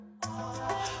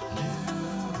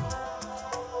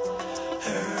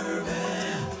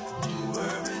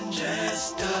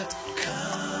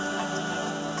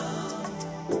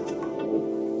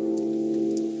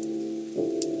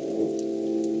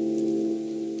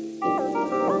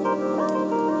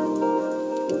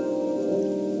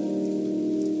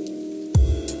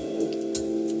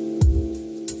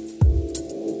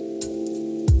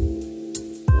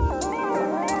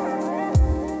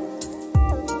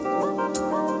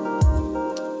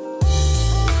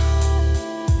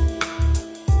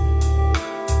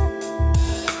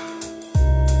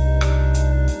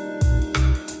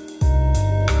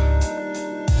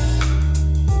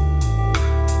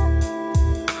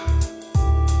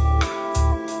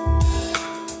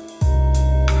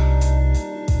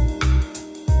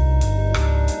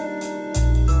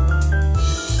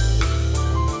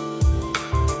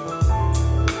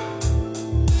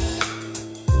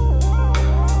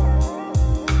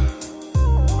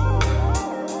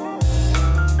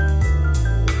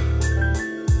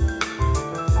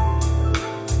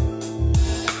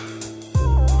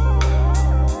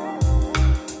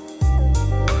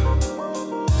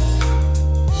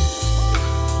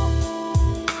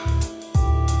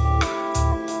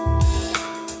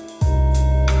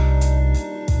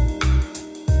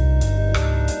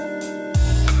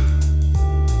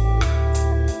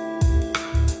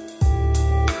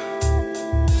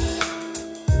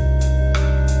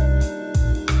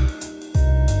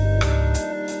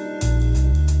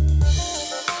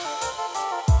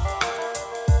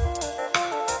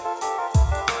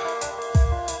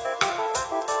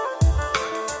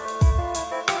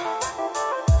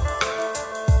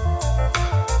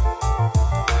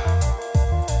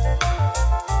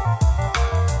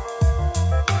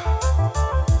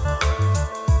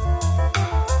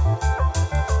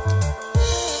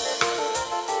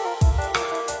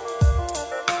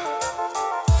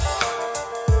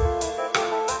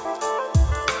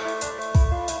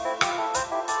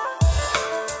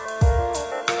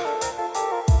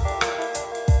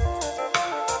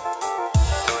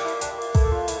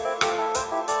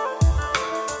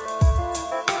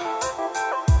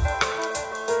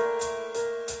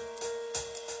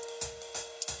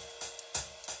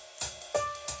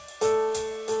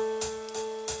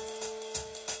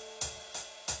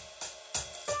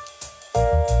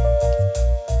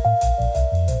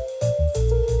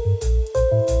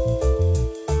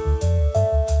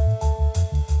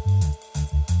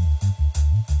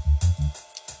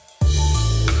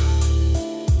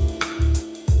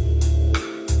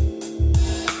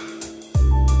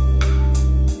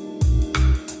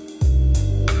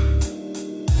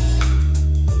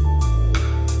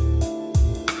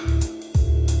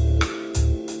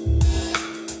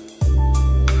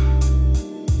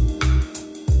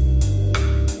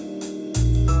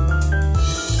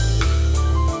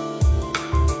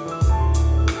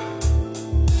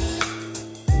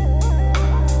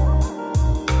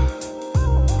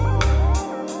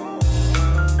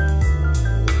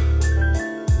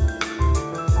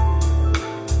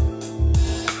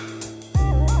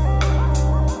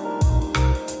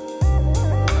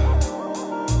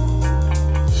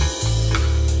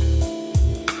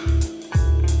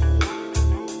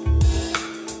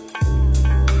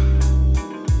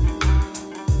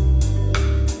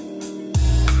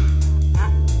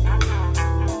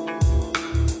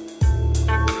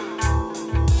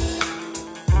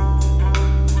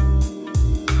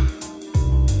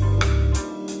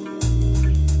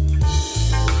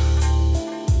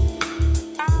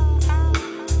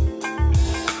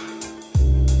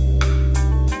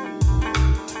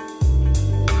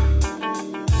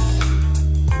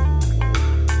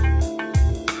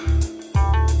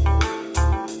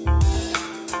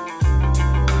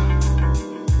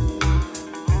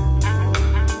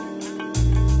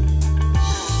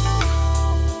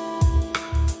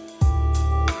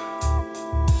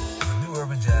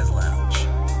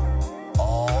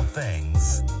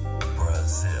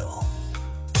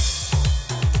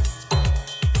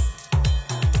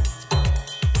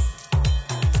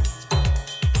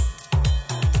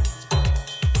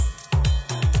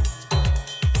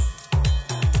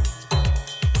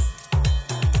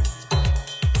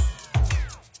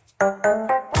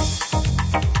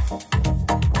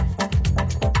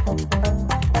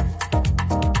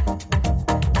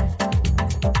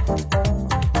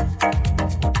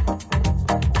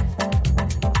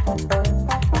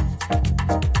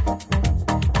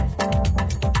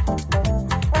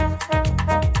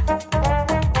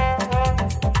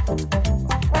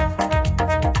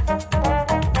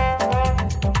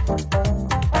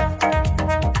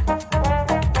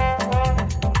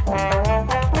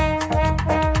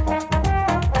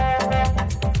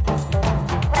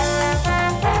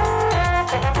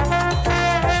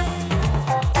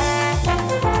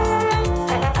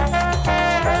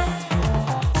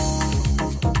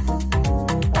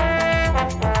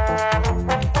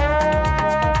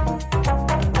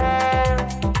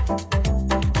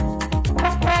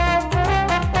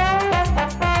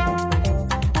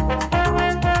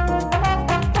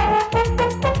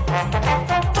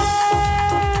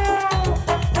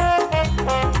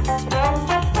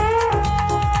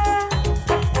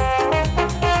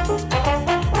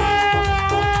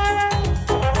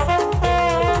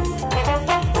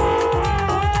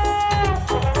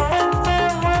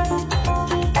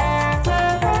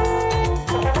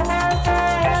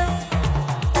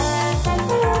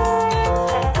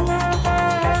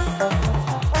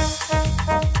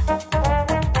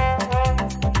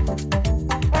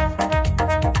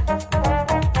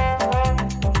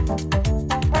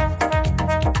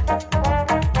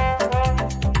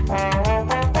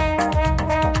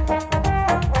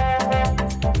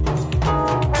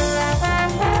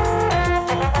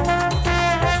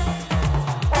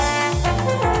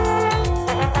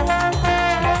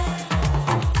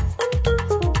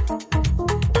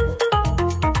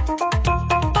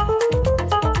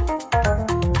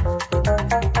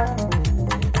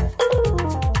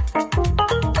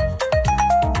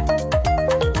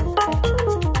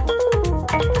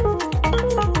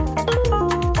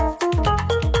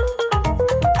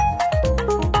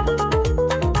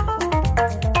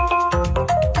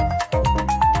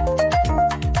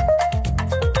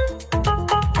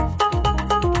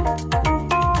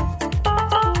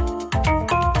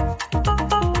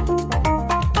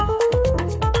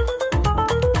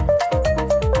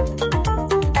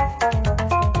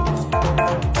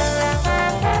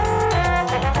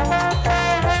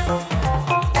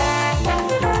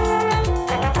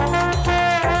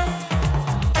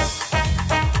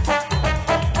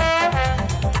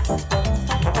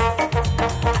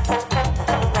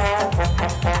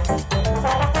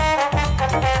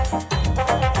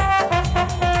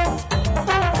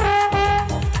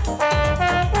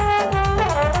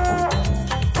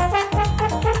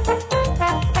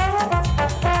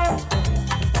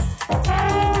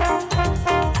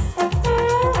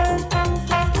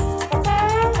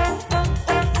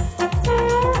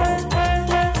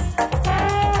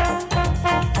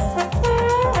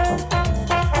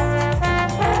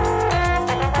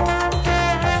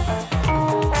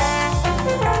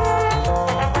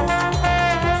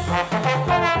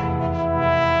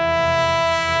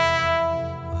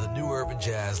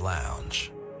Jazz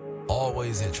Lounge.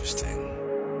 Always interesting.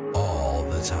 All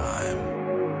the time.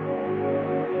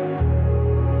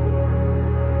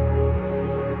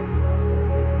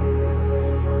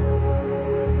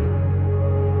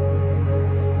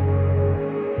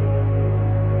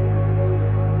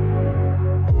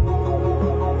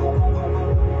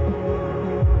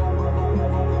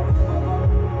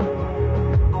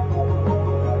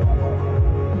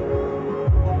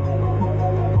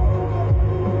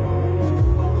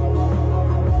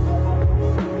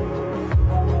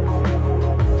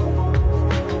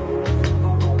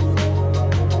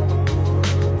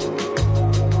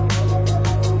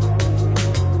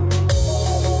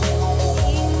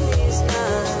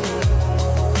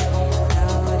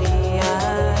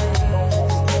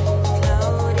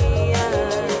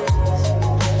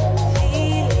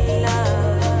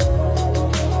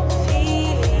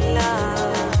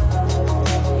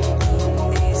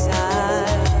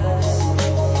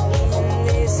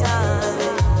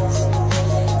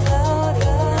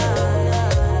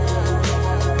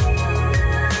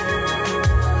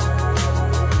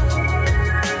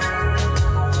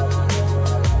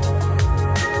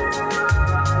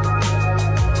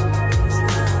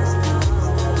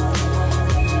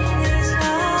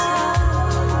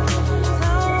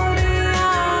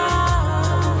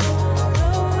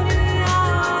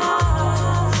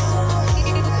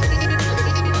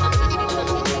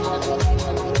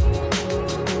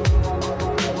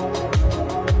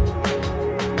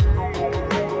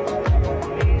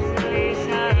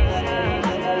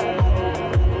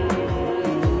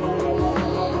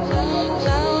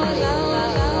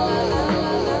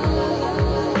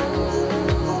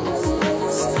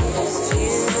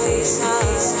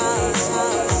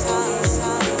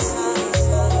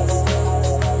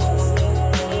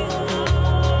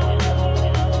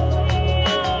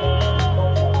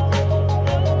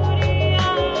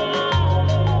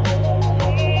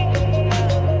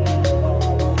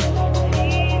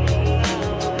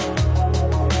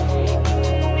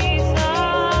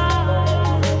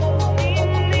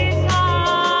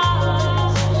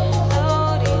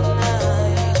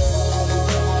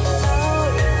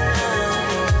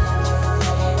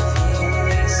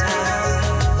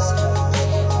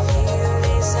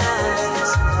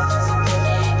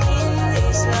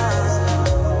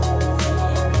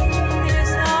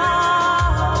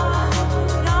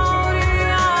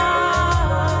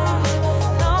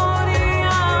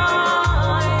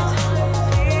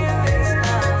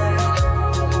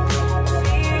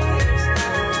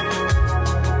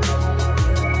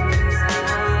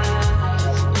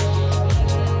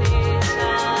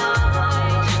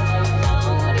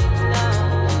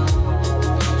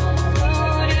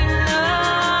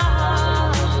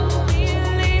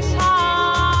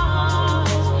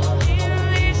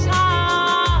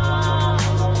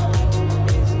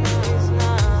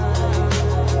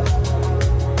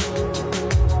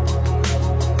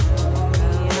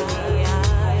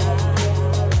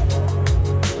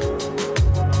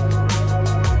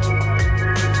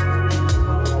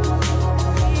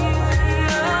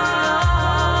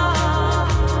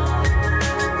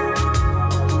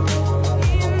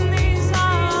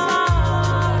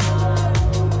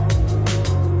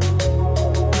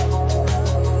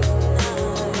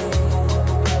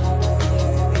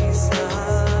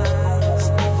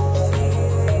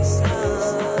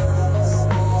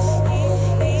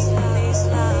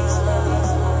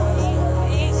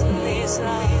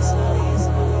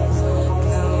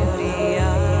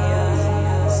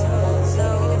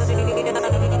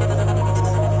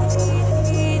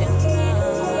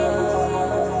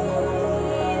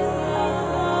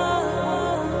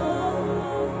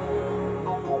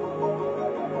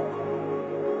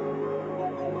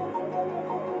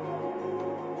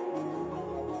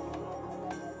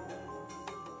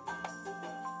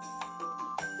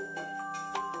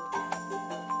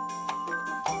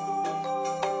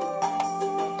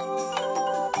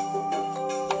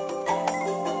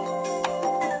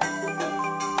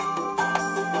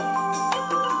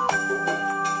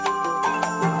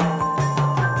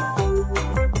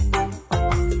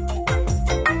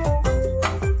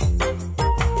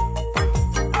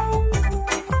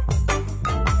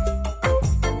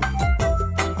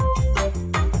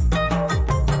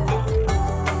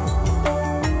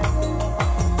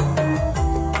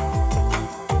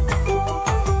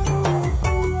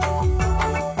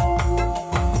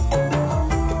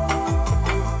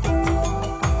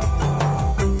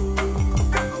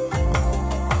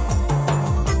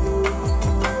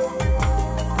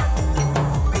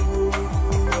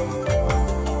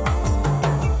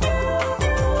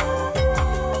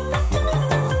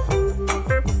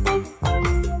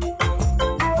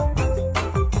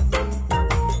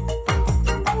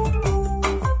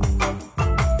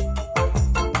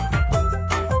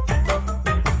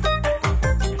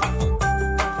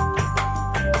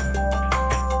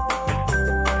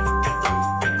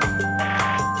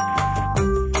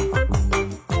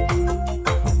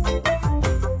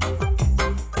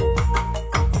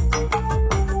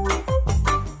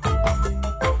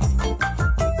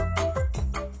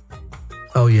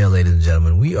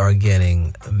 we are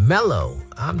getting mellow.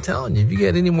 I'm telling you, if you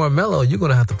get any more mellow, you're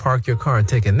going to have to park your car and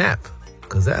take a nap.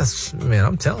 Because that's, man,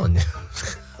 I'm telling you,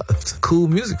 it's cool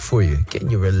music for you.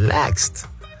 Getting you relaxed.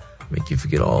 Make you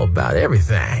forget all about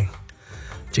everything.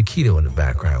 Chiquito in the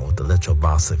background with the Electro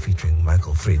Bossa featuring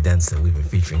Michael Friedensen. We've been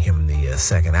featuring him in the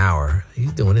second hour.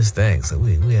 He's doing his thing, so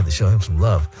we had to show him some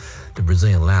love. The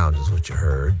Brazilian Lounge is what you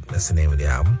heard. That's the name of the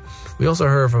album. We also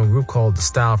heard from a group called The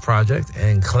Style Project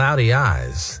and Cloudy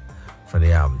Eyes from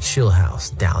the album Chill House,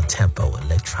 Down Tempo,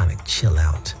 Electronic Chill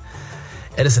Out.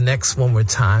 Edison X one more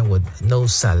time with No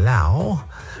Salao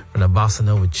from the Bossa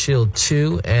Nova Chill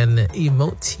 2 and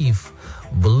Emotive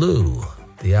Blue.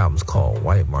 The album's called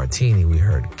White Martini. We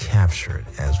heard Captured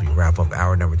as we wrap up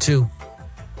hour number 2.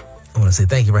 I want to say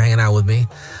thank you for hanging out with me.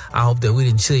 I hope that we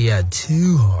didn't chill you out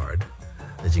too hard,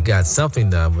 that you got something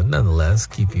done, but nonetheless,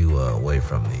 keep you away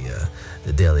from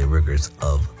the daily rigors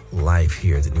of life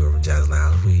here at the New Urban Jazz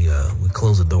Lounge. We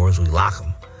close the doors, we lock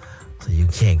them, so you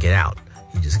can't get out.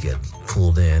 You just get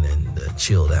pulled in and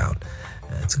chilled out.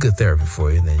 It's a good therapy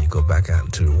for you, and then you go back out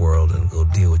into the world and go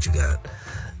deal what you got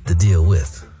to deal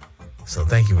with. So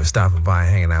thank you for stopping by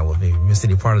and hanging out with me. If you missed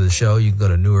any part of the show, you can go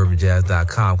to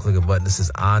newurbanjazz.com, click a button that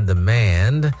says On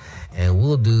Demand, and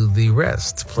we'll do the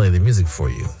rest, play the music for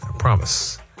you, I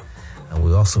promise. And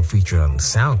we also feature on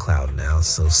SoundCloud now,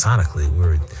 so sonically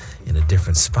we're in a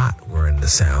different spot. We're in the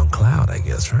SoundCloud, I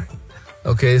guess, right?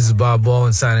 Okay, this is Bob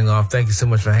Baldwin signing off. Thank you so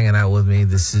much for hanging out with me.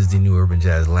 This is the New Urban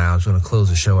Jazz Lounge. We're going to close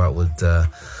the show out with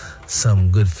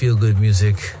some good feel-good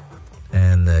music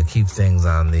and keep things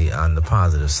on the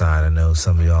positive side. I know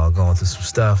some of y'all are going through some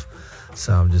stuff,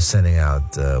 so I'm just sending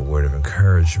out a word of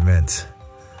encouragement.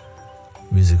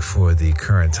 Music for the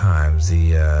current times.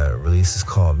 The release is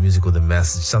called Music with a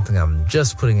Message, something I'm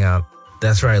just putting out.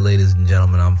 That's right, ladies and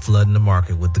gentlemen, I'm flooding the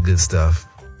market with the good stuff.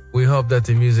 We hope that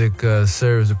the music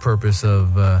serves the purpose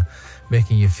of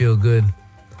making you feel good,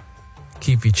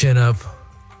 keep your chin up,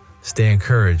 stay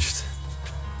encouraged.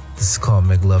 This is called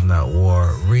Make Love Not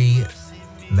War,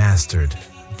 remastered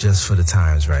just for the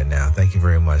times right now. Thank you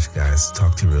very much, guys.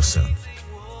 Talk to you real soon.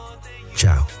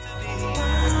 Ciao.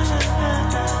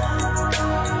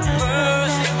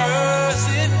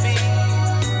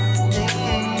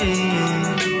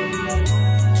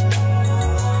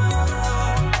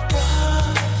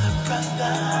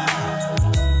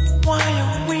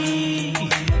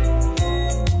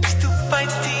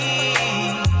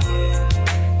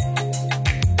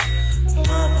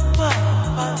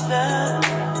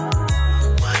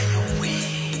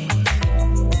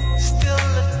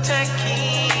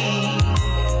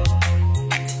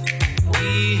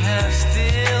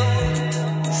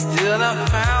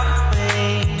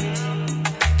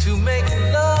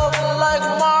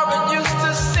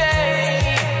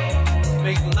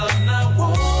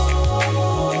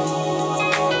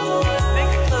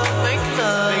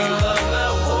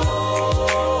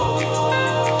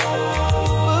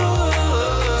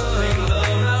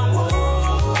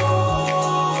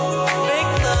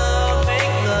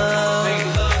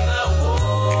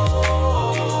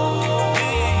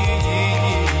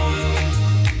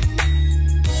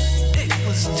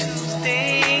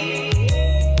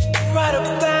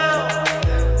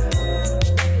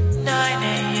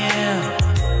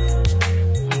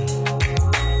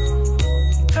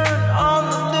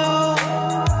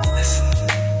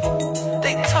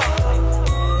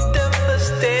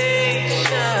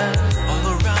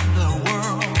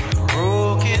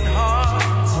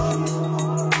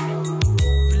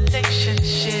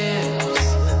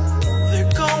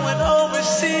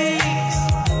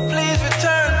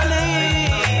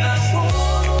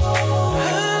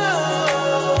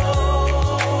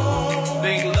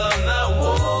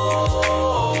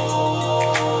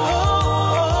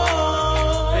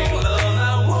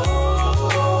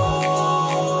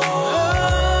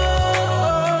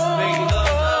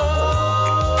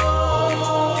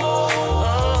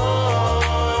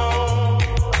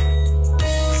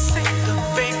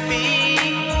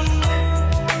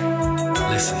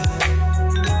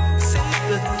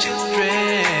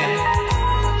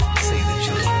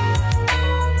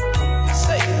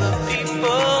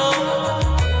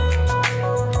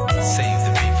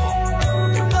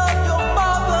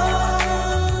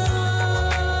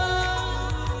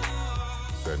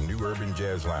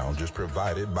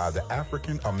 By the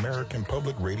African American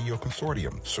Public Radio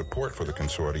Consortium. Support for the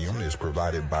consortium is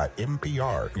provided by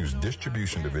NPR, whose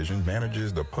distribution division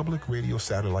manages the public radio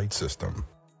satellite system.